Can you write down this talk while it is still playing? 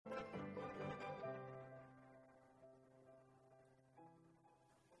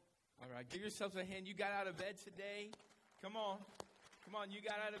right, give yourselves a hand. You got out of bed today. Come on. Come on, you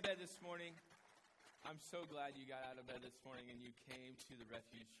got out of bed this morning. I'm so glad you got out of bed this morning and you came to the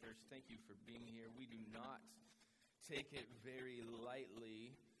Refuge Church. Thank you for being here. We do not take it very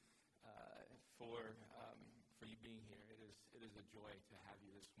lightly for you being here. It is a joy to have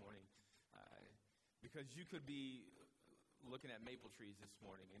you this morning because you could be looking at maple trees this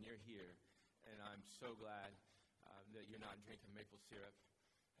morning and you're here. And I'm so glad that you're not drinking maple syrup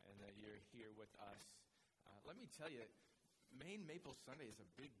and that you're here with us. Let me tell you, Maine Maple Sunday is a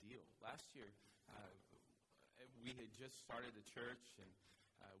big deal. Last year, we had just started the church, and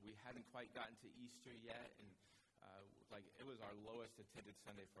we hadn't quite gotten to Easter yet, and it was our lowest attended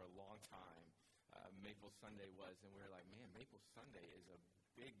Sunday for a long time. Maple Sunday was, and we were like, man, Maple Sunday is a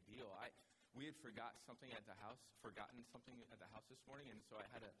big deal. We had forgotten something at the house this morning, and so I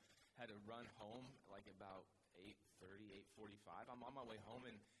had to run home about 8:30, 8:45. I'm on my way home,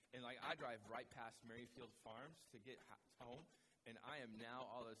 and I drive right past Merrifield Farms to get home, and I am now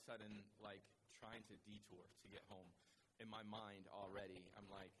all of a sudden trying to detour to get home. In my mind already, I'm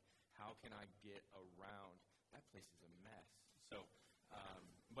like, how can I get around? That place is a mess. So,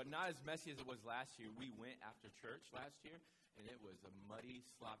 but not as messy as it was last year. We went after church last year, and it was a muddy,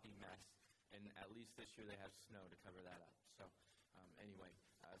 sloppy mess. And at least this year they have snow to cover that up. So, anyway,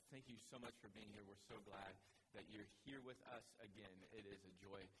 thank you so much for being here. We're so glad that you're here with us again. It is a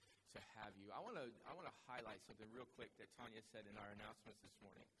joy to have you. I want to highlight something real quick that Tanya said in our announcements this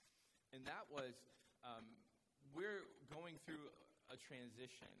morning, and that was we're going through a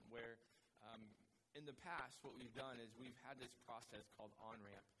transition where in the past what we've done is we've had this process called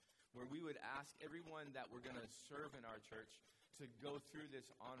On-Ramp, where we would ask everyone that we're going to serve in our church to go through this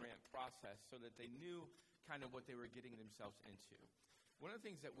On-Ramp process so that they knew kind of what they were getting themselves into. One of the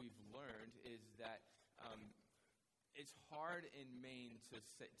things that we've learned is that it's hard in Maine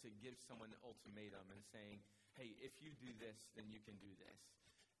to give someone an ultimatum and saying, hey, if you do this, then you can do this.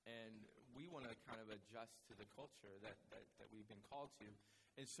 And we want to kind of adjust to the culture that we've been called to.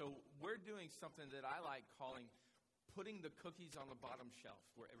 And so we're doing something that I like calling putting the cookies on the bottom shelf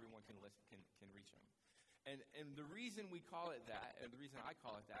where everyone can reach them. And the reason we call it that, and the reason I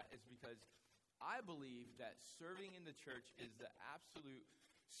call it that, is because I believe that serving in the church is the absolute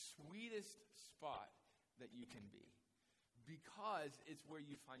sweetest spot that you can be, because it's where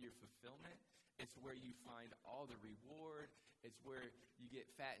you find your fulfillment. It's where you find all the reward. It's where you get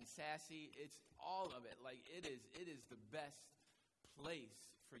fat and sassy. It's all of it. It is the best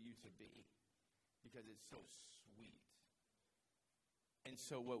place for you to be because it's so sweet. And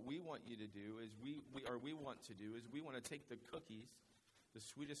so what we want you to do is we want to take the cookies, the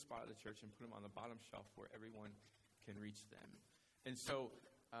sweetest spot of the church, and put them on the bottom shelf where everyone can reach them. And so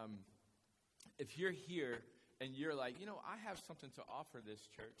if you're here and you're like, I have something to offer this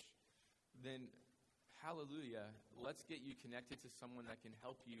church, then hallelujah, let's get you connected to someone that can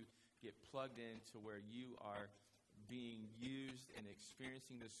help you get plugged into where you are being used and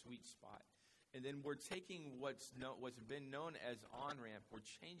experiencing the sweet spot. And then we're taking what's been known as On-Ramp, we're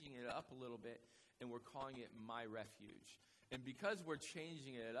changing it up a little bit, and we're calling it My Refuge. And because we're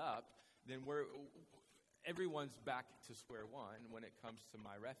changing it up, then everyone's back to square one when it comes to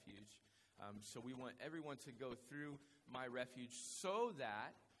My Refuge. So we want everyone to go through My Refuge so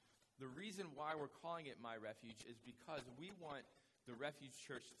that the reason why we're calling it My Refuge is because we want the Refuge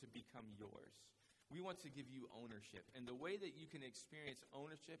Church to become yours. We want to give you ownership. And the way that you can experience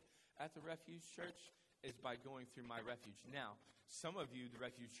ownership at the Refuge Church is by going through My Refuge. Now, some of you, the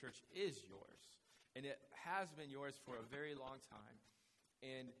Refuge Church is yours. And it has been yours for a very long time.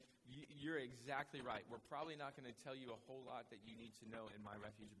 And you're exactly right. We're probably not going to tell you a whole lot that you need to know in My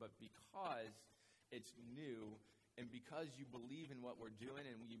Refuge. But because it's new and because you believe in what we're doing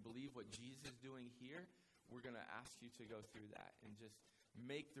and you believe what Jesus is doing here, we're going to ask you to go through that and just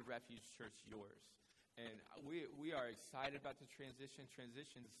make the Refuge Church yours. And we are excited about the transition.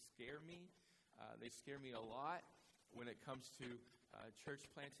 Transitions scare me. They scare me a lot when it comes to church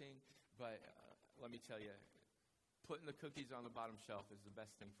planting. But let me tell you, putting the cookies on the bottom shelf is the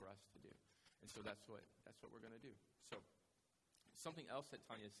best thing for us to do. And so that's what we're going to do. So something else that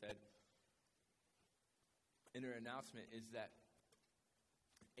Tanya said in her announcement is that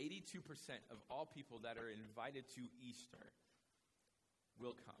 82% of all people that are invited to Easter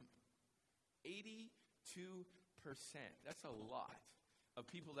will come. 82%. That's a lot of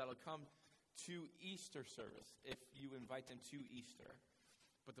people that will come to Easter service if you invite them to Easter.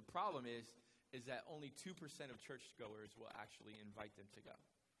 But the problem is that only 2% of churchgoers will actually invite them to go.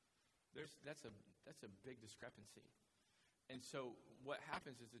 That's a big discrepancy. And so what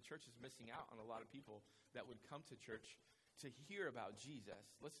happens is the church is missing out on a lot of people that would come to church to hear about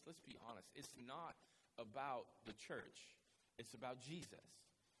Jesus, let's be honest. It's not about the church. It's about Jesus.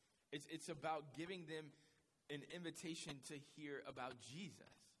 It's about giving them an invitation to hear about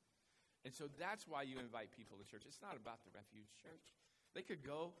Jesus. And so that's why you invite people to church. It's not about the Refuge Church. They could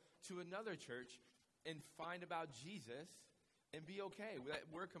go to another church and find about Jesus and be okay.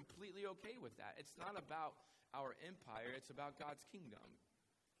 We're completely okay with that. It's not about our empire. It's about God's kingdom.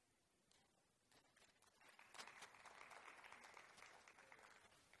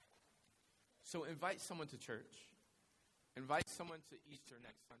 So invite someone to church. Invite someone to Easter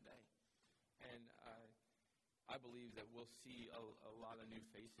next Sunday. And I believe that we'll see a lot of new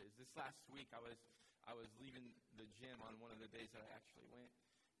faces. This last week, I was leaving the gym on one of the days that I actually went.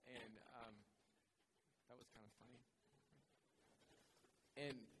 And that was kind of funny.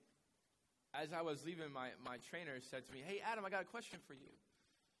 And as I was leaving, my trainer said to me, "Hey, Adam, I got a question for you."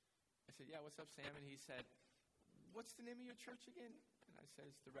 I said, "Yeah, what's up, Sam?" And he said, "What's the name of your church again?" And I said,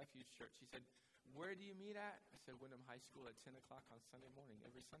 "It's the Refuge Church." He said, "Where do you meet at?" I said, "Wyndham High School at 10 o'clock on Sunday morning,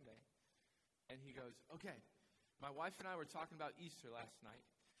 every Sunday." And he goes, "Okay, my wife and I were talking about Easter last night.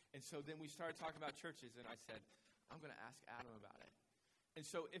 And so then we started talking about churches, and I said, I'm going to ask Adam about it." And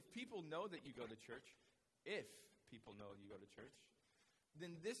so if people know that you go to church,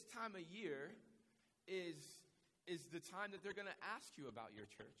 then this time of year is the time that they're going to ask you about your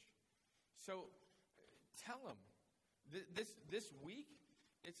church. So tell them. This week,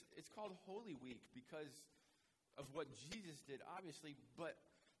 it's called Holy Week because of what Jesus did, obviously, but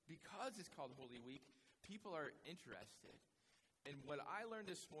because it's called Holy Week, people are interested. And what I learned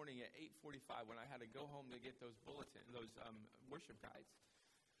this morning at 8:45 when I had to go home to get those worship guides,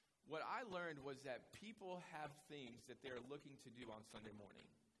 what I learned was that people have things that they're looking to do on Sunday morning.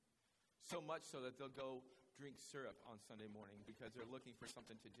 So much so that they'll go drink syrup on Sunday morning because they're looking for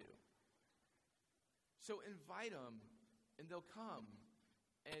something to do. So invite them, and they'll come.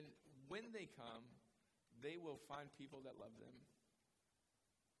 And when they come, they will find people that love them.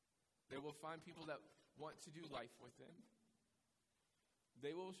 They will find people that want to do life with them.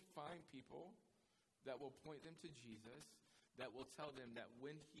 They will find people that will point them to Jesus, that will tell them that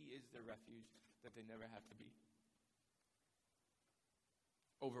when he is their refuge, that they never have to be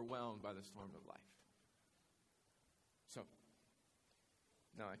overwhelmed by the storm of life. So,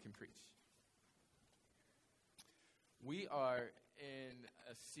 now I can preach. We are in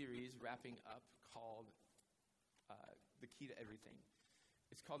a series wrapping up called The Key to Everything.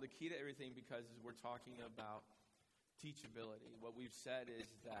 It's called The Key to Everything because we're talking about teachability. What we've said is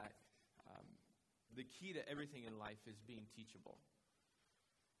that the key to everything in life is being teachable.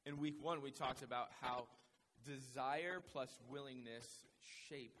 In week 1, we talked about how desire plus willingness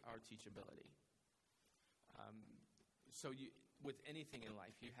shape our teachability. So with anything in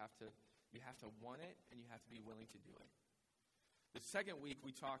life, you have to want it and you have to be willing to do it. The second week,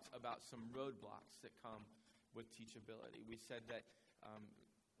 we talked about some roadblocks that come with teachability. We said that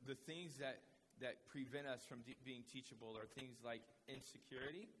the things that prevent us from being teachable are things like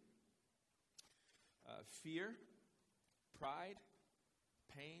insecurity, fear, pride,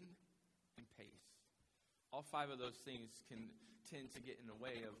 pain, and pace. All 5 of those things can tend to get in the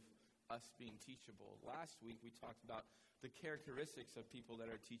way of us being teachable. Last week, we talked about the characteristics of people that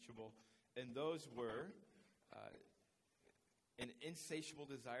are teachable, and those were an insatiable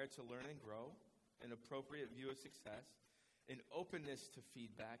desire to learn and grow, an appropriate view of success, an openness to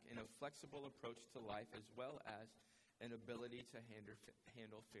feedback, and a flexible approach to life, as well as an ability to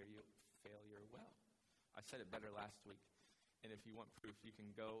handle failure well. I said it better last week, and if you want proof, you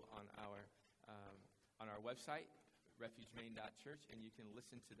can go on our website, refugemain.church, and you can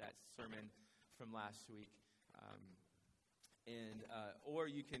listen to that sermon from last week. Or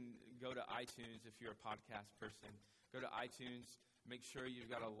you can go to iTunes if you're a podcast person. Go to iTunes. Make sure you've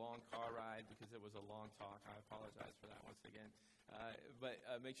got a long car ride because it was a long talk. I apologize for that once again. But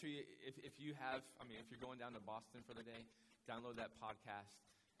make sure if you're going down to Boston for the day, download that podcast.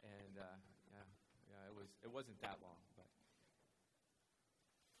 And it wasn't that long. But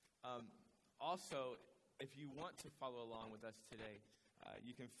also, if you want to follow along with us today,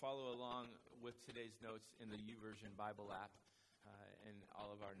 you can follow along with today's notes in the YouVersion Bible app, and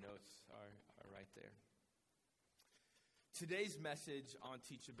all of our notes are right there. Today's message on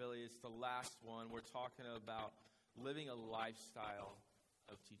teachability is the last one. We're talking about living a lifestyle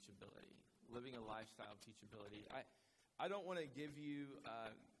of teachability. Living a lifestyle of teachability. I don't want to give you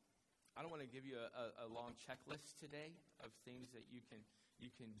a long checklist today of things that you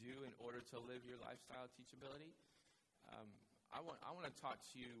can do in order to live your lifestyle of teachability. I want to talk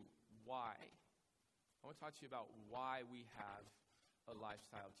to you why. I want to talk to you about why we have a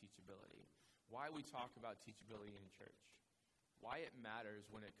lifestyle of teachability. Why we talk about teachability in church. why it matters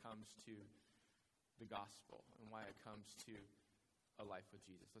when it comes to the gospel and why it comes to a life with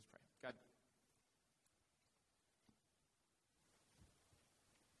Jesus. Let's pray. God,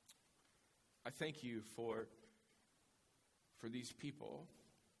 I thank you for these people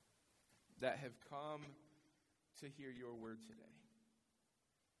that have come to hear your word today.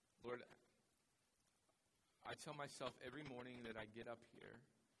 Lord, I tell myself every morning that I get up here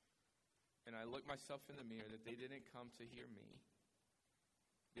and I look myself in the mirror that they didn't come to hear me.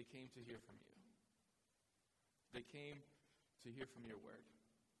 They came to hear from you. They came to hear from your word.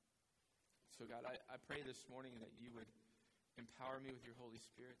 So God, I pray this morning that you would empower me with your Holy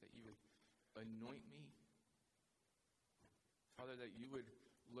Spirit, that you would anoint me. Father, that you would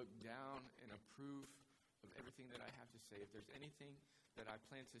look down and approve of everything that I have to say. If there's anything that I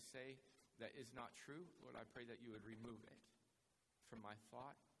plan to say that is not true, Lord, I pray that you would remove it from my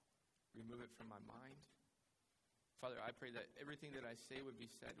thought, remove it from my mind. Father, I pray that everything that I say would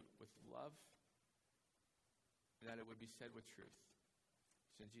be said with love, and that it would be said with truth.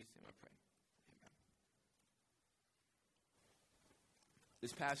 So in Jesus' name I pray. Amen.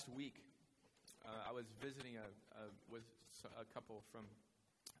 This past week, I was visiting with a couple from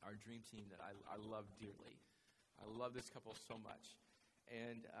our dream team that I love dearly. I love this couple so much.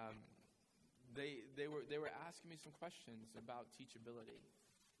 And they were asking me some questions about teachability.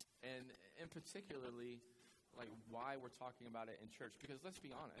 And particularly, like, why we're talking about it in church. Because let's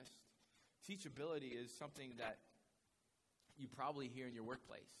be honest, teachability is something that you probably hear in your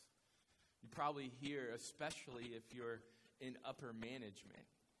workplace. You probably hear, especially if you're in upper management.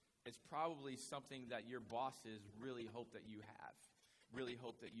 It's probably something that your bosses really hope that you have, really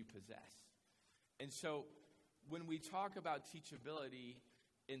hope that you possess. And so when we talk about teachability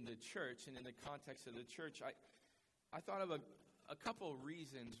in the church and in the context of the church, I thought of a couple of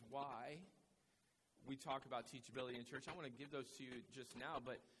reasons why we talk about teachability in church. I want to give those to you just now,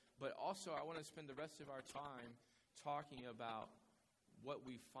 but also I want to spend the rest of our time talking about what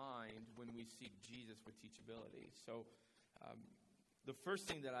we find when we seek Jesus with teachability. So the first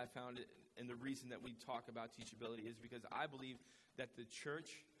thing that I found, and the reason that we talk about teachability, is because I believe that the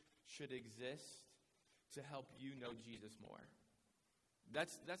church should exist to help you know Jesus more.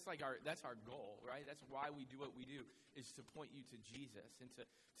 That's our goal, right? That's why we do what we do, is to point you to Jesus and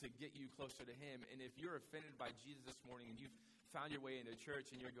to get you closer to him. And if you're offended by Jesus this morning and you've found your way into church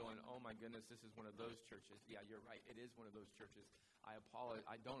and you're going, oh my goodness, this is one of those churches. Yeah, you're right. It is one of those churches. I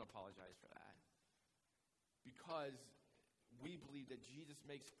don't apologize for that. Because we believe that Jesus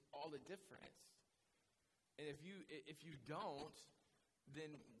makes all the difference. And if you don't,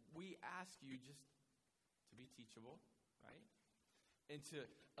 then we ask you just to be teachable, right? And to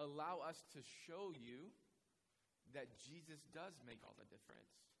allow us to show you that Jesus does make all the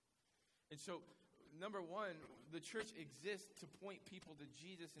difference. And so, number one, the church exists to point people to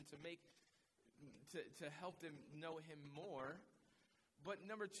Jesus and to help them know him more. But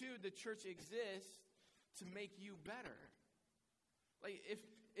number two, the church exists to make you better. Like,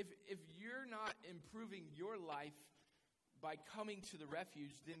 if you're not improving your life by coming to the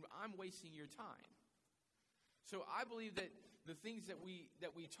refuge, then I'm wasting your time. So I believe that the things that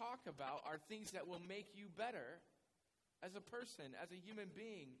we talk about are things that will make you better as a person, as a human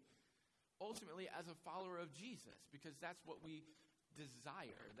being, ultimately as a follower of Jesus, because that's what we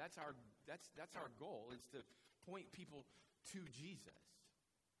desire. That's our goal, is to point people to Jesus.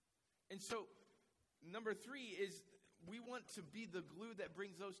 And so number three is, we want to be the glue that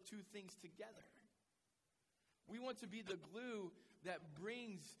brings those two things together. We want to be the glue that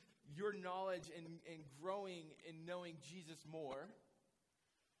brings your knowledge and growing and knowing Jesus more,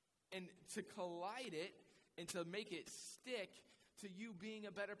 and to collide it and to make it stick to you being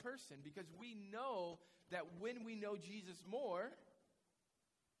a better person. Because we know that when we know Jesus more,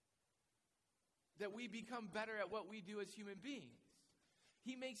 that we become better at what we do as human beings.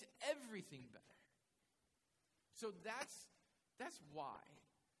 He makes everything better. So that's why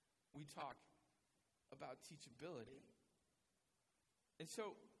we talk about teachability. And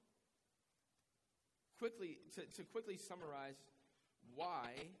so, to quickly summarize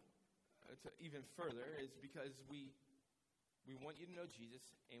why, to even further, is because we want you to know Jesus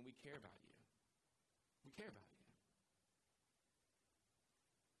and we care about you. We care about you.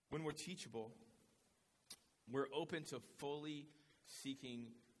 When we're teachable, we're open to fully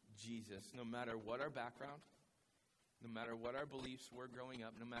seeking Jesus, no matter what our background, no matter what our beliefs were growing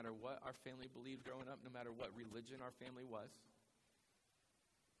up, no matter what our family believed growing up, no matter what religion our family was,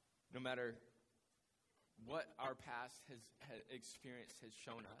 no matter what our past has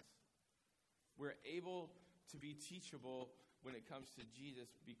shown us, we're able to be teachable when it comes to Jesus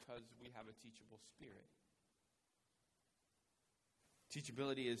because we have a teachable spirit.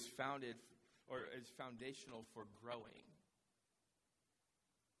 Teachability is foundational for growing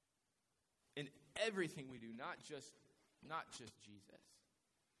in everything we do, not just Jesus.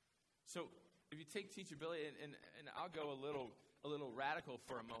 So if you take teachability, and I'll go a little radical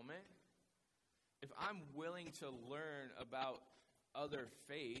for a moment. If I'm willing to learn about other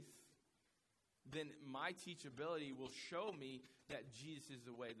faith, then my teachability will show me that Jesus is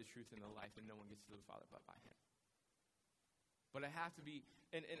the way, the truth, and the life, and no one gets to the Father but by him. But I have to be,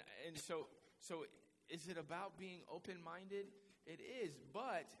 and so is it about being open-minded? It is,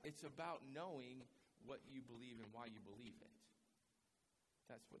 but it's about knowing what you believe and why you believe it.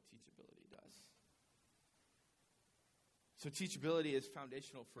 That's what teachability does. So teachability is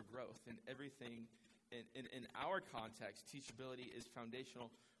foundational for growth in everything. In our context, teachability is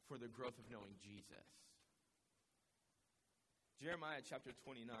foundational for the growth of knowing Jesus. Jeremiah chapter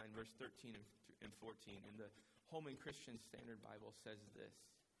 29, verse 13 and 14, in the Holman Christian Standard Bible says this: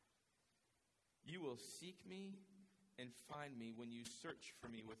 "You will seek me and find me when you search for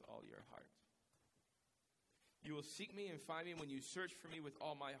me with all your heart." You will seek me and find me when you search for me with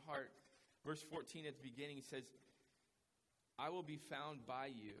all my heart. Verse 14 at the beginning says, "I will be found by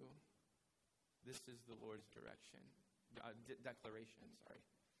you." This is the Lord's declaration.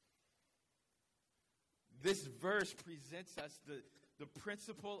 This verse presents us the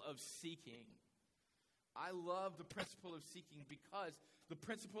principle of seeking. I love the principle of seeking because the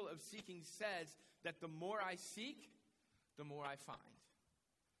principle of seeking says that the more I seek, the more I find.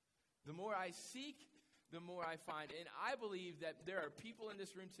 The more I seek, the more I find. And I believe that there are people in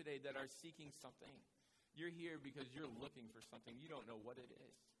this room today that are seeking something. You're here because you're looking for something. You don't know what it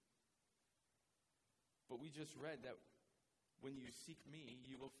is. But we just read that when you seek me,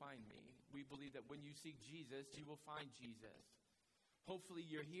 you will find me. We believe that when you seek Jesus, you will find Jesus. Hopefully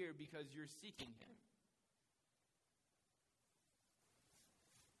you're here because you're seeking him.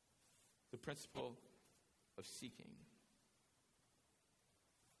 The principle of seeking.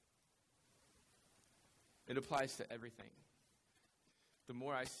 It applies to everything. The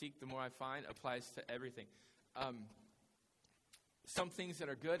more I seek, the more I find applies to everything. Some things that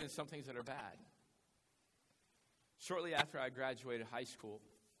are good and some things that are bad. Shortly after I graduated high school,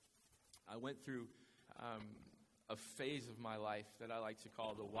 I went through a phase of my life that I like to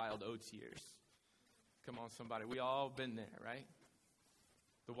call the wild oats years. Come on, somebody. We all been there, right?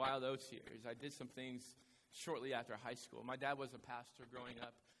 The wild oats years. I did some things shortly after high school. My dad was a pastor growing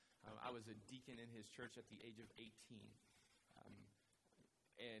up. I was a deacon in his church at the age of 18.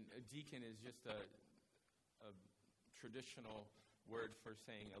 And a deacon is just a traditional word for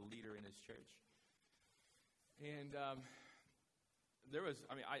saying a leader in his church. And I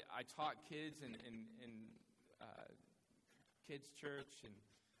taught kids in kids' church, and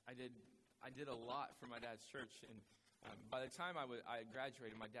I did a lot for my dad's church. And by the time I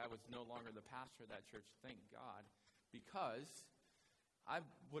graduated, my dad was no longer the pastor of that church, thank God, because I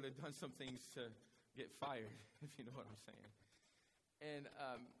would have done some things to get fired, if you know what I'm saying. And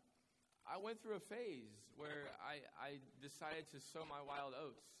I went through a phase where I decided to sow my wild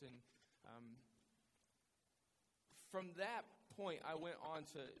oats. And from that point, I went on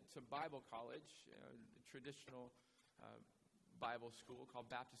to Bible college, a traditional Bible school called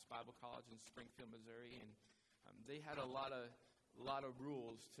Baptist Bible College in Springfield, Missouri. And they had a lot of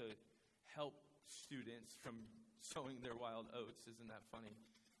rules to help students from sowing their wild oats. Isn't that funny?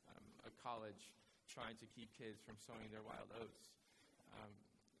 A college trying to keep kids from sowing their wild oats.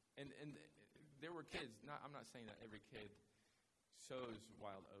 And there were kids, I'm not saying that every kid sows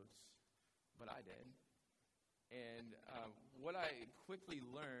wild oats, but I did. And what I quickly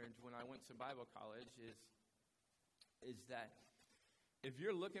learned when I went to Bible college is that if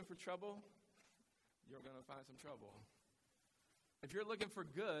you're looking for trouble, you're going to find some trouble. If you're looking for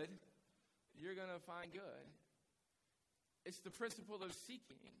good, you're going to find good. It's the principle of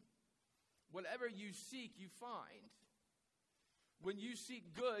seeking. Whatever you seek, you find. When you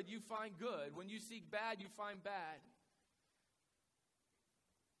seek good, you find good. When you seek bad, you find bad.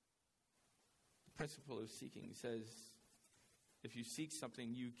 The principle of seeking says, if you seek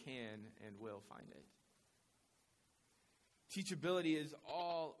something, you can and will find it. Teachability is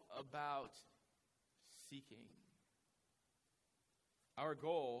all about seeking. Our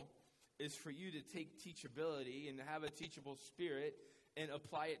goal is for you to take teachability and have a teachable spirit and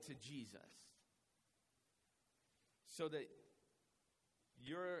apply it to Jesus. So that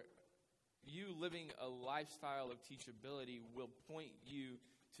you living a lifestyle of teachability will point you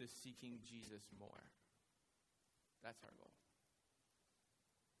to seeking Jesus more. That's our goal.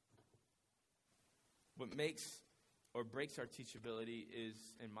 What makes or breaks our teachability is,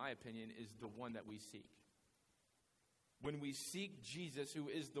 in my opinion, is the one that we seek. When we seek Jesus, who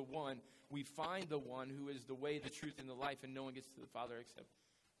is the one, we find the one who is the way, the truth, and the life, and no one gets to the Father except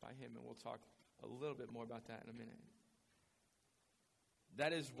by him. And we'll talk a little bit more about that in a minute.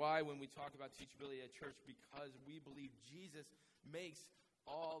 That is why when we talk about teachability at church, because we believe Jesus makes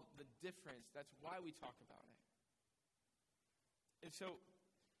all the difference. That's why we talk about it. And so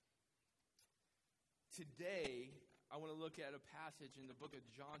today, I want to look at a passage in the book of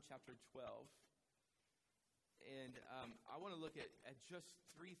John chapter 12. And I want to look at just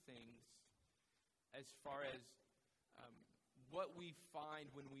three things as far as what we find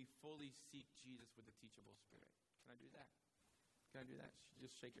when we fully seek Jesus with a teachable spirit. Can I do that? Can I do that?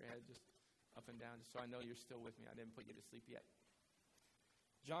 Just shake your head just up and down just so I know you're still with me. I didn't put you to sleep yet.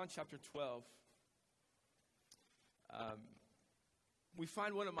 John chapter 12. We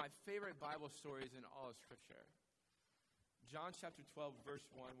find one of my favorite Bible stories in all of Scripture. John chapter 12, verse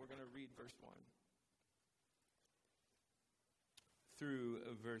 1. We're going to read verse 1 through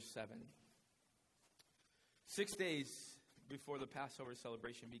verse 7. 6 days before the Passover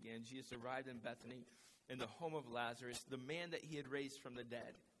celebration began, Jesus arrived in Bethany in the home of Lazarus, the man that he had raised from the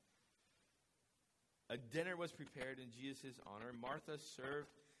dead. A dinner was prepared in Jesus' honor. Martha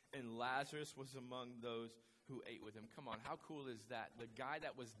served, and Lazarus was among those who ate with him. Come on, how cool is that? The guy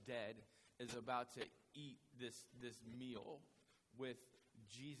that was dead is about to eat this meal with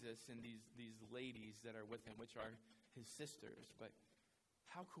Jesus and these ladies that are with him, which are his sisters. But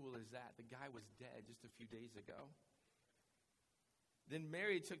how cool is that? The guy was dead just a few days ago. Then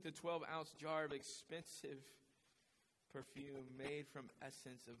Mary took the 12-ounce jar of expensive perfume made from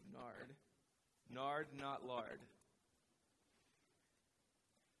essence of nard. Nard, not lard.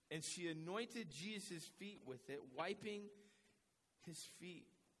 And she anointed Jesus' feet with it, wiping his feet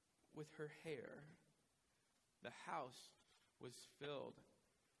with her hair. The house was filled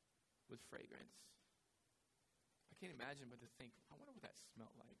with fragrance. I can't imagine but to think, I wonder what that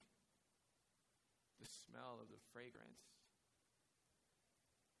smelled like. The smell of the fragrance.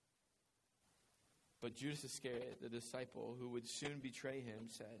 But Judas Iscariot, the disciple who would soon betray him,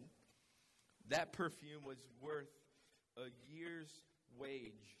 said, that perfume was worth a year's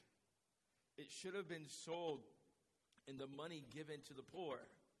wage. It should have been sold and the money given to the poor.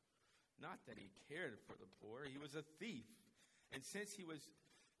 Not that he cared for the poor. He was a thief. And since he was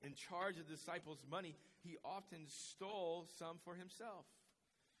in charge of the disciples' money, he often stole some for himself.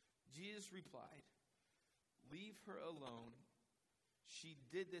 Jesus replied, leave her alone. She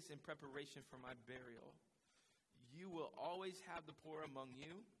did this in preparation for my burial. You will always have the poor among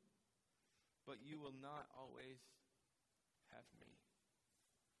you, but you will not always have me.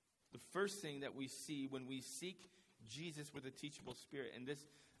 The first thing that we see when we seek Jesus with a teachable spirit, and this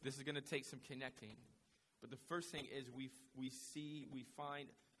is going to take some connecting, but the first thing is we find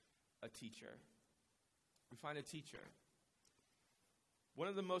a teacher. We find a teacher. One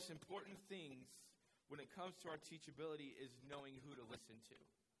of the most important things when it comes to our teachability is knowing who to listen to.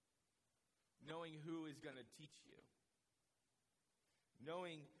 Knowing who is going to teach you.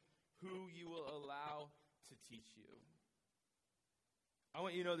 Knowing who you will allow to teach you. I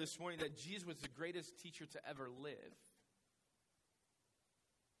want you to know this morning that Jesus was the greatest teacher to ever live.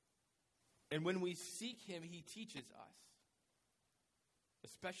 And when we seek him, he teaches us.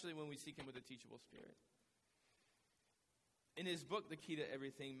 Especially when we seek him with a teachable spirit. In his book, The Key to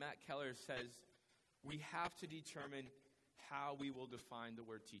Everything, Matt Keller says, we have to determine how we will define the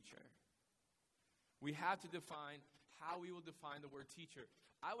word teacher. We have to define how we will define the word teacher.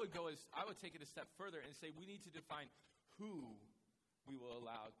 I would take it a step further and say we need to define who we will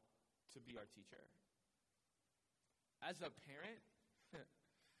allow to be our teacher. As a parent,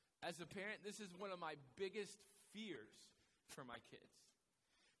 this is one of my biggest fears for my kids,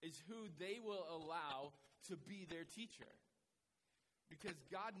 is who they will allow to be their teacher. Because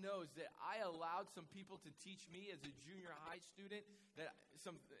God knows that I allowed some people to teach me as a junior high student,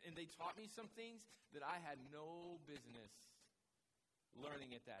 and they taught me some things that I had no business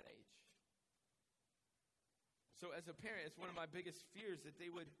learning at that age. So as a parent, it's one of my biggest fears that they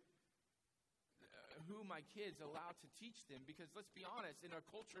would, who my kids allow to teach them. Because let's be honest, in our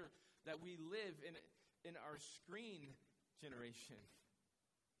culture that we live in our screen generation,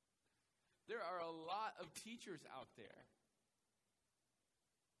 there are a lot of teachers out there.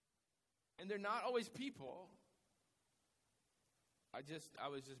 And they're not always people. I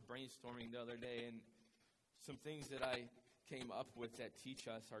was just brainstorming the other day, and some things that I came up with that teach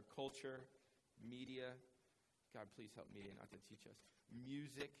us our culture, media. God, please help media not to teach us.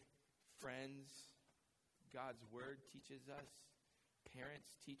 Music, friends, God's word teaches us.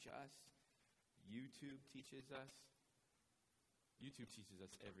 Parents teach us. YouTube teaches us. YouTube teaches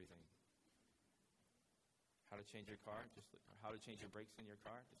us everything. how to change your car, or how to change your brakes in your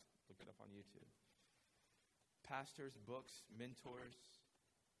car, just look it up on YouTube. Pastors, books, mentors.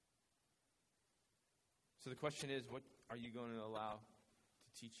 So the question is, what are you going to allow to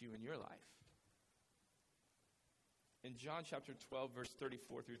teach you in your life? In John chapter 12, verse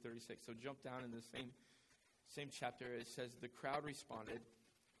 34 through 36, so jump down in the same chapter, it says, the crowd responded,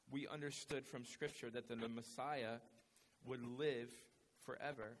 we understood from Scripture that the Messiah would live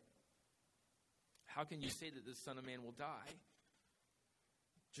forever. How can you say that the Son of Man will die?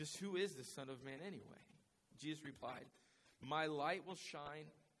 Just who is the Son of Man anyway? Jesus replied, my light will shine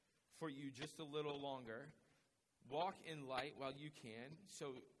for you just a little longer. Walk in light while you can, so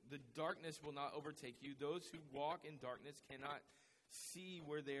the darkness will not overtake you. Those who walk in darkness cannot see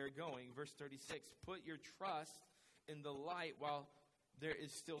where they are going. Verse 36, put your trust in the light while there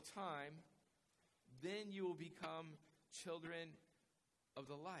is still time. Then you will become children of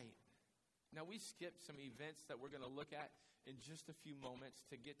the light. Now we skipped some events that we're going to look at in just a few moments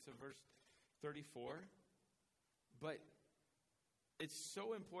to get to verse 34. But it's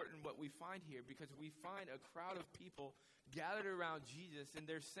so important what we find here, because we find a crowd of people gathered around Jesus, and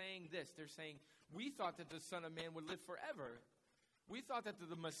they're saying this. They're saying, we thought that the Son of Man would live forever. We thought that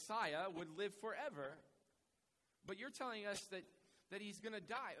the Messiah would live forever. But you're telling us that he's going to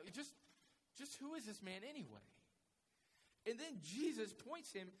die. Just who is this man anyway? And then Jesus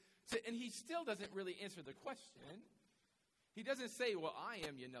points him to, and he still doesn't really answer the question. He doesn't say, well, I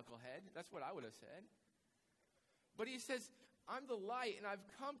am, you knucklehead. That's what I would have said. But he says, I'm the light, and I've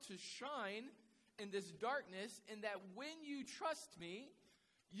come to shine in this darkness, and that when you trust me,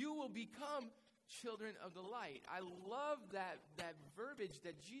 you will become children of the light. I love that verbiage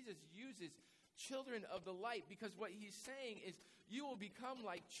that Jesus uses, children of the light, because what he's saying is you will become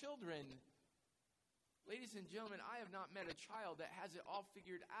like children. Ladies and gentlemen, I have not met a child that has it all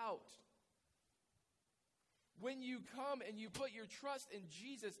figured out. When you come and you put your trust in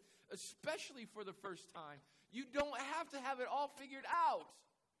Jesus, especially for the first time, you don't have to have it all figured out.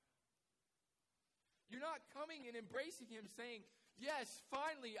 You're not coming and embracing him saying, yes,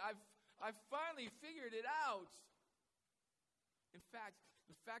 finally, I've finally figured it out. In fact,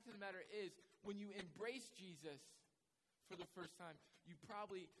 the fact of the matter is, when you embrace Jesus for the first time, there's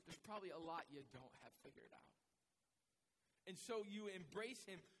probably a lot you don't have figured out. And so you embrace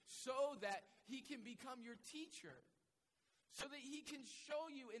him so that he can become your teacher, so that he can show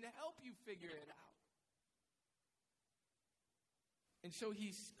you and help you figure it out. And so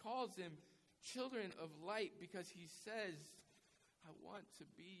he calls them children of light, because he says, I want to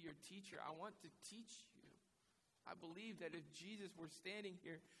be your teacher. I want to teach you. I believe that if Jesus were standing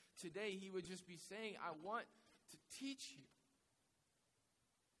here today, he would just be saying, I want to teach you.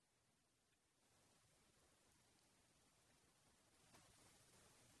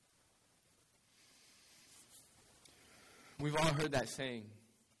 We've all heard that saying,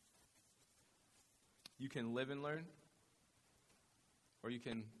 you can live and learn, or you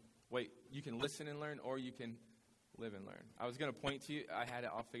can listen and learn, or you can live and learn. I was going to point to you. I had it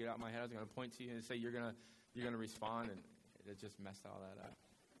all figured out in my head. I was going to point to you and say you're going to respond, and it just messed all that up.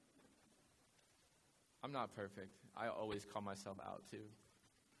 I'm not perfect. I always call myself out too.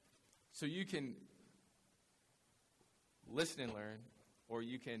 So you can listen and learn, or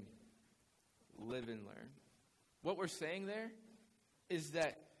you can live and learn. What we're saying there is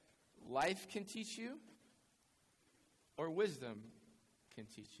that life can teach you, or wisdom can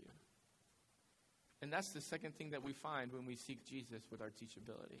teach you. And that's the second thing that we find when we seek Jesus with our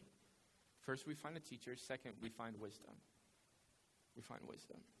teachability. First, we find a teacher. Second, we find wisdom. We find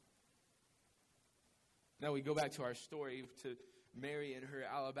wisdom. Now we go back to our story, to Mary and her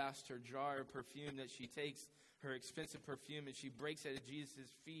alabaster jar of perfume that she takes, her expensive perfume, and she breaks it at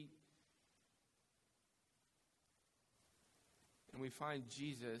Jesus' feet. And we find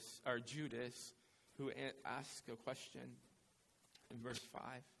Judas, who asks a question in verse 5.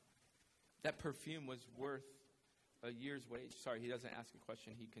 That perfume was worth a year's wage. Sorry, he doesn't ask a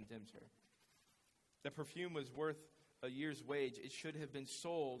question. He condemns her. That perfume was worth a year's wage. It should have been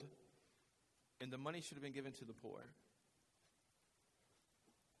sold, and the money should have been given to the poor.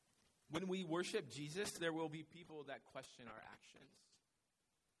 When we worship Jesus, there will be people that question our actions.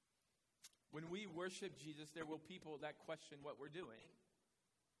 When we worship Jesus, there will be people that question what we're doing.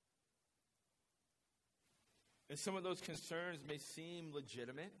 And some of those concerns may seem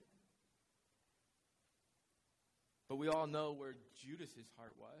legitimate, but we all know where Judas's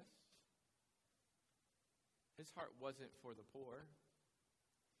heart was. His heart wasn't for the poor.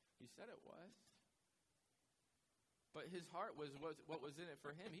 He said it was. But his heart was what was in it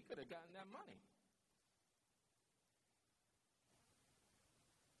for him. He could have gotten that money.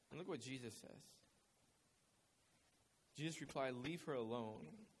 And look what Jesus says. Jesus replied, "Leave her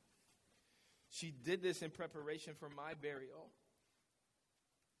alone. She did this in preparation for my burial.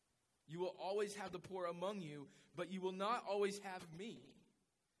 You will always have the poor among you, but you will not always have me."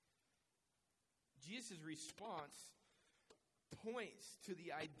 Jesus' response points to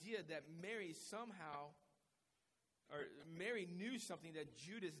the idea that Mary knew something that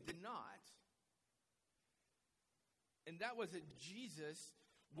Judas did not. And that was that Jesus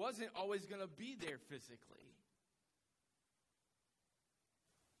wasn't always going to be there physically.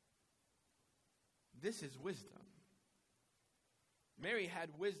 This is wisdom. Mary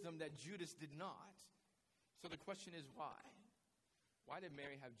had wisdom that Judas did not. So the question is why? Why did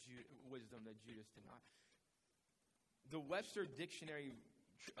Mary have wisdom that Judas did not? The Webster Dictionary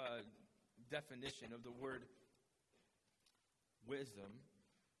definition of the word wisdom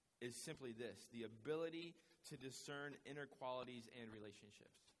is simply this: the ability to discern inner qualities and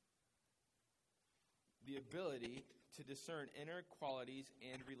relationships. The ability to discern inner qualities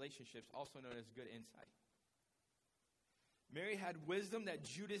and relationships, also known as good insight. Mary had wisdom that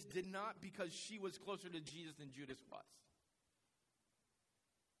Judas did not because she was closer to Jesus than Judas was.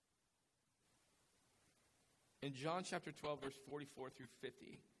 In John chapter 12, verse 44 through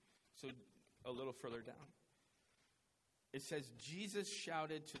 50, so a little further down, it says, Jesus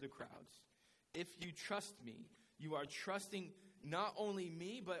shouted to the crowds, "If you trust me, you are trusting not only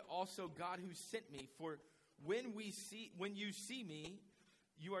me, but also God who sent me. For when you see me,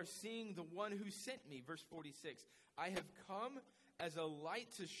 you are seeing the one who sent me." Verse 46, "I have come as a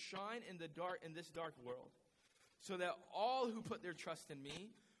light to shine in this dark world, so that all who put their trust in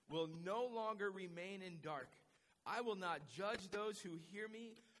me will no longer remain in dark. I will not judge those who hear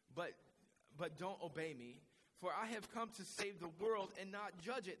me, but don't obey me. For I have come to save the world and not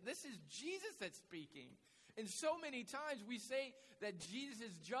judge it." This is Jesus that's speaking. And so many times we say that Jesus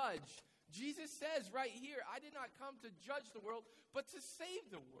is judge. Jesus says right here, "I did not come to judge the world, but to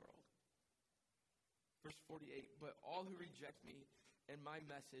save the world." Verse 48, "But all who reject me and my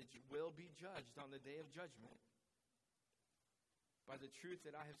message will be judged on the day of judgment by the truth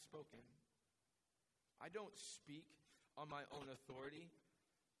that I have spoken. I don't speak on my own authority,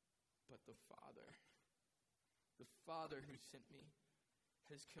 but the Father who sent me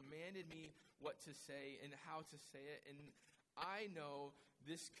has commanded me what to say and how to say it, and I know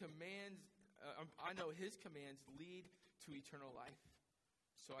His commands lead to eternal life.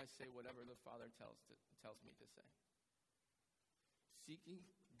 So I say whatever the Father tells me to say." Seeking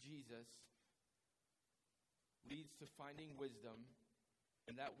Jesus leads to finding wisdom,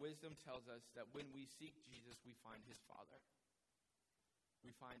 and that wisdom tells us that when we seek Jesus, we find His Father.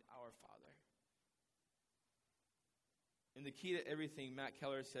 We find our Father. In The Key to Everything, Matt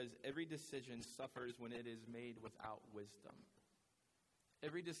Keller says, "Every decision suffers when it is made without wisdom."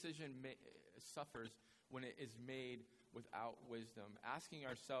 Every decision suffers when it is made without wisdom. Asking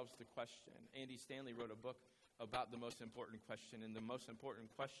ourselves the question. Andy Stanley wrote a book about the most important question, and the most important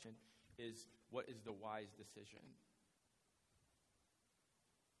question is, what is the wise decision?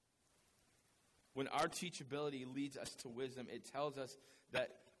 When our teachability leads us to wisdom, it tells us that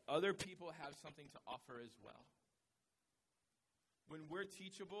other people have something to offer as well. When we're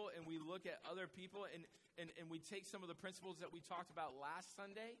teachable and we look at other people and we take some of the principles that we talked about last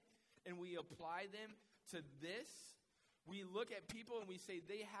Sunday and we apply them to this, we look at people and we say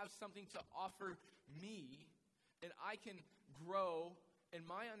they have something to offer me, and I can grow in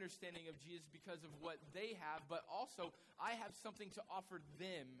my understanding of Jesus because of what they have, but also I have something to offer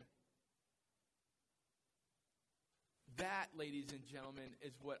them. That, ladies and gentlemen,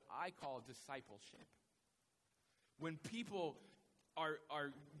 is what I call discipleship. When people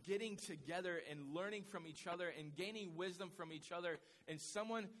are getting together and learning from each other and gaining wisdom from each other, and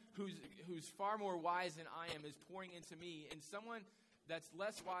someone who's far more wise than I am is pouring into me, and someone that's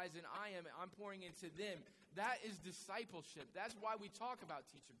less wise than I am, I'm pouring into them. That is discipleship. That's why we talk about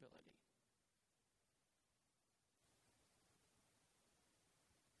teachability.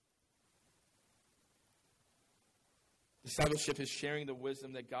 Discipleship is sharing the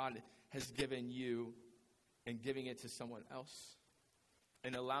wisdom that God has given you and giving it to someone else,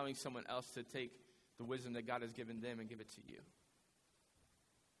 and allowing someone else to take the wisdom that God has given them and give it to you.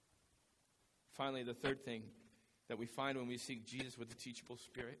 Finally, the third thing that we find when we seek Jesus with a teachable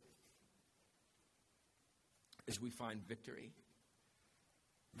spirit is we find victory.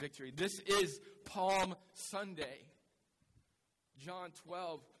 Victory. This is Palm Sunday. John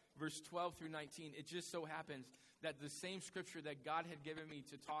 12, verse 12 through 19. It just so happens that the same scripture that God had given me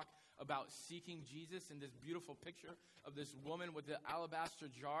to talk about seeking Jesus, in this beautiful picture of this woman with the alabaster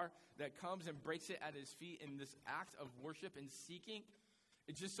jar that comes and breaks it at His feet in this act of worship and seeking,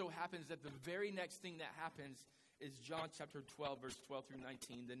 it just so happens that the very next thing that happens is John chapter 12, verse 12 through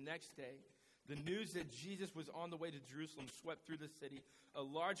 19. The next day, the news that Jesus was on the way to Jerusalem swept through the city. A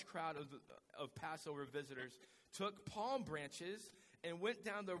large crowd of Passover visitors took palm branches and went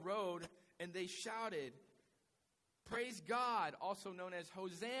down the road, and they shouted, "Praise God," also known as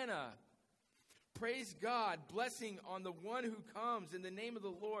Hosanna. "Praise God, blessing on the one who comes in the name of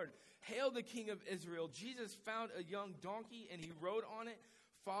the Lord. Hail the King of Israel." Jesus found a young donkey, and he rode on it,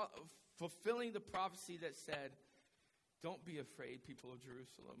 fulfilling the prophecy that said, "Don't be afraid, people of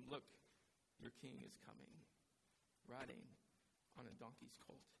Jerusalem. Look, your king is coming, riding on a donkey's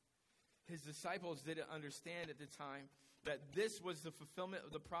colt." His disciples didn't understand at the time that this was the fulfillment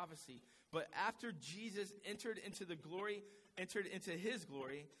of the prophecy. But after Jesus entered into his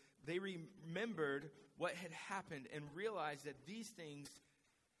glory, they remembered what had happened and realized that these things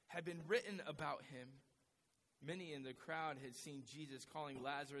had been written about him. Many in the crowd had seen Jesus calling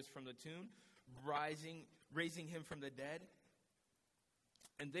Lazarus from the tomb, raising him from the dead.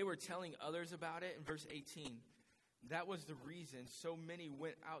 And they were telling others about it. In verse 18, that was the reason so many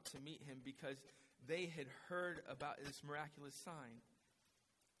went out to meet him, because they had heard about this miraculous sign.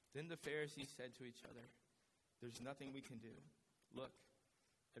 Then the Pharisees said to each other, "There's nothing we can do. Look,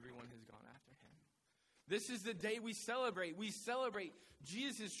 everyone has gone after him." This is the day we celebrate. We celebrate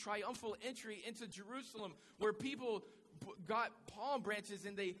Jesus' triumphal entry into Jerusalem, where people got palm branches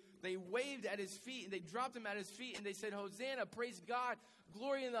and they waved at his feet and they dropped them at his feet and they said, "Hosanna, praise God,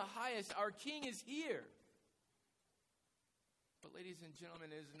 glory in the highest, our King is here." But ladies and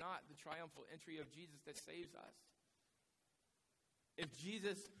gentlemen, it is not the triumphal entry of Jesus that saves us. If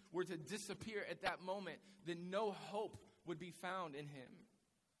Jesus were to disappear at that moment, then no hope would be found in him.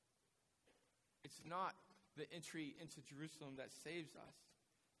 It's not the entry into Jerusalem that saves us.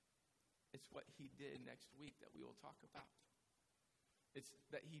 It's what he did next week that we will talk about. It's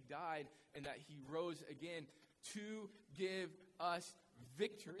that he died and that he rose again to give us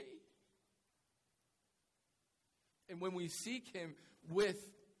victory. And when we seek him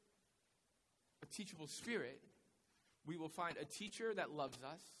with a teachable spirit, we will find a teacher that loves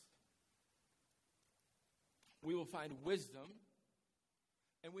us. We will find wisdom.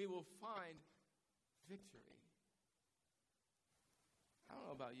 And we will find victory. I don't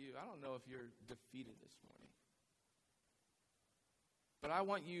know about you. I don't know if you're defeated this morning. But I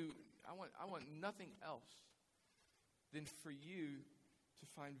want nothing else than for you to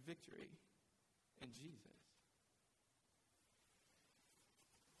find victory in Jesus.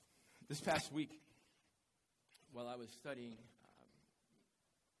 This past week, while I was studying,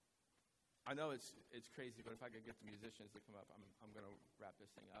 I know it's crazy, but if I could get the musicians to come up, I'm going to wrap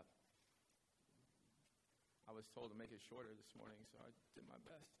this thing up. I was told to make it shorter this morning, so I did my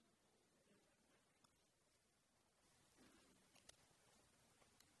best.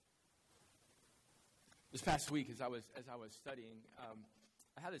 This past week, as I was studying,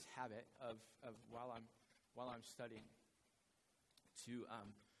 I had this habit of while I'm studying to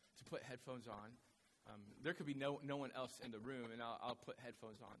put headphones on. There could be no one else in the room, and I'll put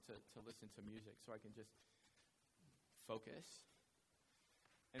headphones on to listen to music so I can just focus.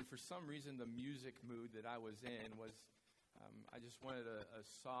 And for some reason, the music mood that I was in was, I just wanted a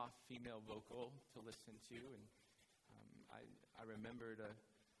soft female vocal to listen to. And I remembered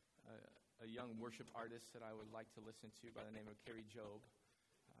a young worship artist that I would like to listen to by the name of Carrie Job.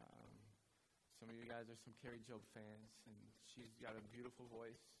 Some of you guys are some Carrie Job fans, and she's got a beautiful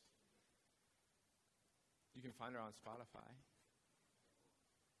voice. You can find her on Spotify,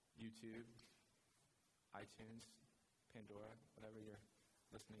 YouTube, iTunes, Pandora, whatever your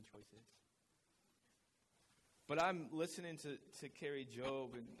listening choice is. But I'm listening to Carrie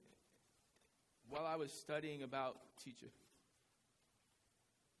Job, and while I was studying about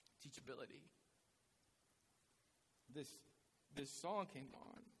teachability, this song came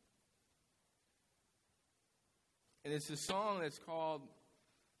on. And it's a song that's called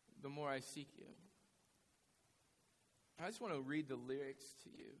 "The More I Seek You." I just want to read the lyrics to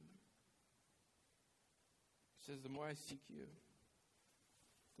you. It says, "The more I seek you,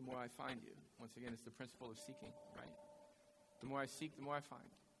 the more I find you." Once again, it's the principle of seeking, right? The more I seek, the more I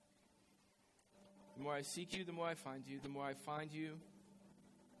find. The more I seek you, the more I find you. The more I find you,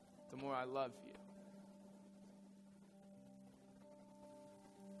 the more I love you.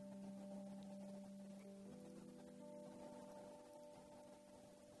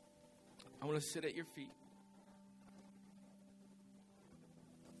 I want to sit at your feet.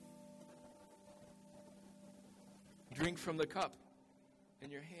 Drink from the cup in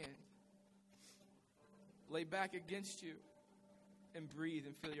your hand. Lay back against you and breathe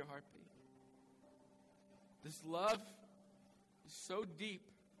and feel your heartbeat. This love is so deep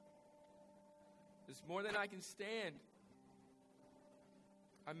It's more than I can stand.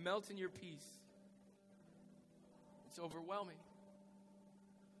 I melt in your peace. It's overwhelming.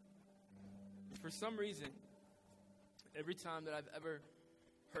 For some reason, every time that I've ever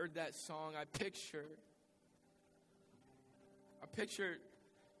heard that song, I picture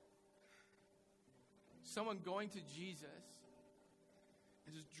someone going to Jesus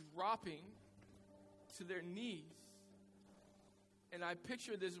and just dropping to their knees. And I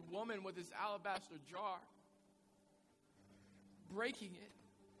picture this woman with this alabaster jar, breaking it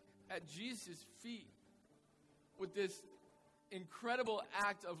at Jesus' feet with this incredible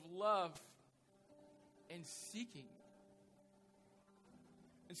act of love and seeking.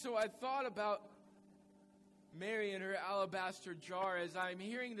 And so I thought about Mary and her alabaster jar as I'm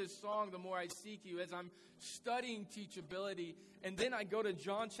hearing this song, The More I Seek You, as I'm studying teachability. And then I go to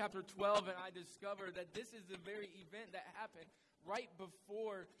John chapter 12 and I discover that this is the very event that happened right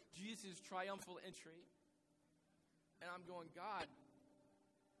before Jesus' triumphal entry. And I'm going, God,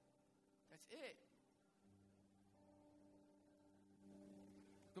 that's it.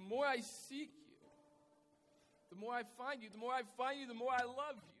 The more I seek you, the more I find you. The more I find you, the more I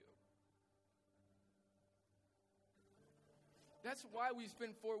love you. That's why we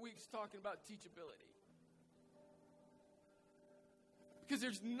spent 4 weeks talking about teachability. Because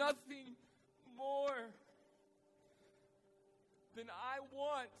there's nothing more than I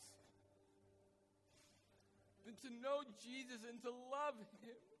want than to know Jesus and to love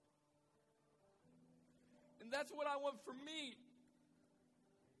him. And that's what I want for me.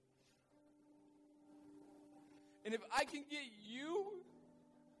 And if I can get you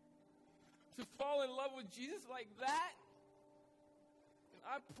to fall in love with Jesus like that, then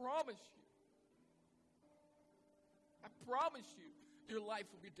I promise you, your life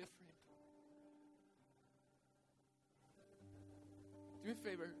will be different. Do me a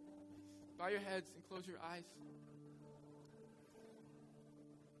favor, bow your heads and close your eyes.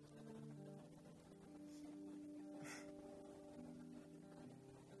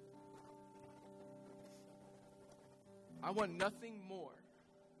 I want nothing more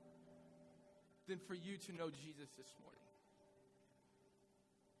than for you to know Jesus this morning.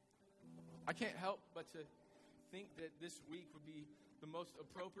 I can't help but to think that this week would be the most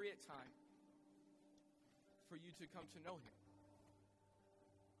appropriate time for you to come to know him.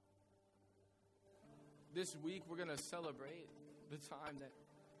 This week we're going to celebrate the time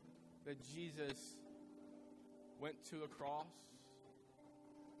that Jesus went to a cross.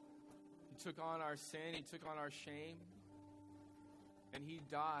 He took on our sin, he took on our shame. And he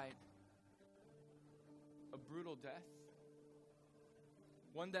died a brutal death.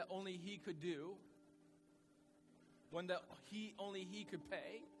 One that only he could do. One that only he could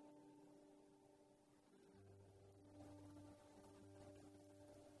pay.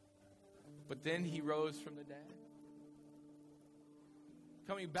 But then he rose from the dead.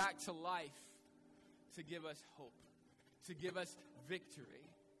 Coming back to life to give us hope. To give us victory.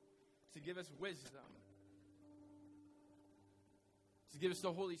 To give us wisdom. To give us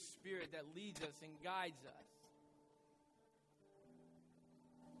the Holy Spirit that leads us and guides us.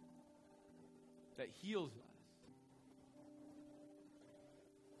 That heals us.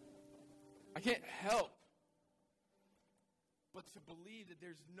 I can't help but to believe that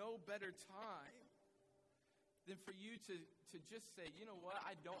there's no better time than for you to just say, you know what,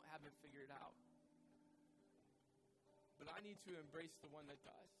 I don't have it figured out. But I need to embrace the one that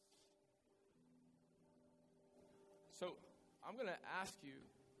does. So I'm going to ask you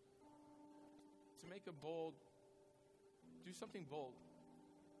to make a bold, do something bold.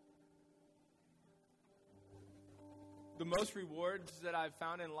 The most rewards that I've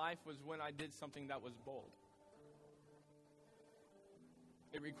found in life was when I did something that was bold.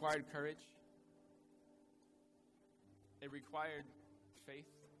 It required courage. It required faith.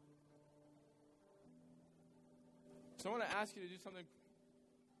 So I want to ask you to do something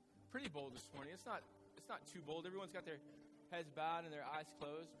pretty bold this morning. It's not too bold. Everyone's got their heads bowed and their eyes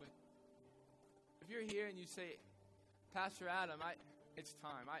closed. But if you're here and you say, Pastor Adam, it's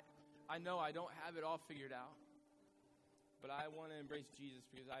time. I know I don't have it all figured out. But I want to embrace Jesus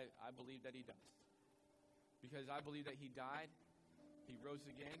because I believe that he does. Because I believe that he died. He rose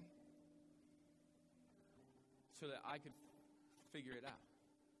again. So that I could figure it out.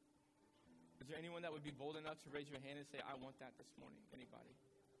 Is there anyone that would be bold enough to raise your hand and say, I want that this morning? Anybody?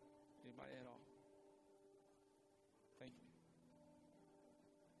 Anybody at all? Thank you.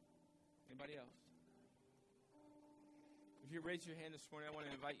 Anybody else? If you raise your hand this morning, I want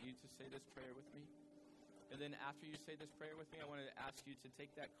to invite you to say this prayer with me. And then after you say this prayer with me, I want to ask you to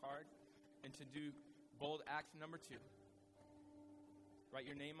take that card and to do bold act number 2. Write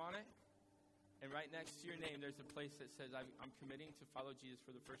your name on it And right next to your name, there's a place that says, I'm committing to follow Jesus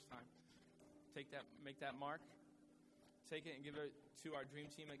for the first time. Make that mark. Take it and give it to our dream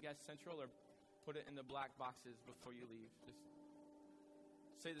team at Guest Central, or put it in the black boxes before you leave. Just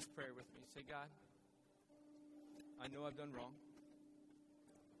say this prayer with me. Say, God, I know I've done wrong.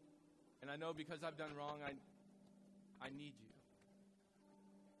 And I know because I've done wrong, I need you.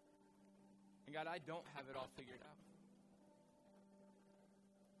 And God, I don't have it all figured out.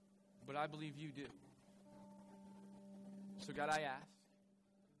 But I believe you do. So God, I ask,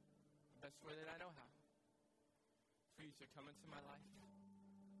 the best way that I know how, for you to come into my life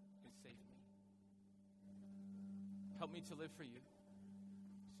and save me. Help me to live for you.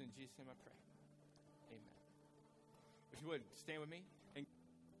 So in Jesus' name I pray. Amen. If you would, stand with me. And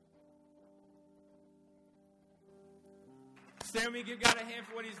stand with me. Give God a hand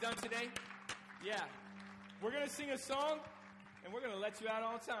for what he's done today. Yeah. We're going to sing a song, and we're going to let you out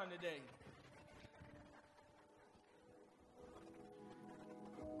on time today.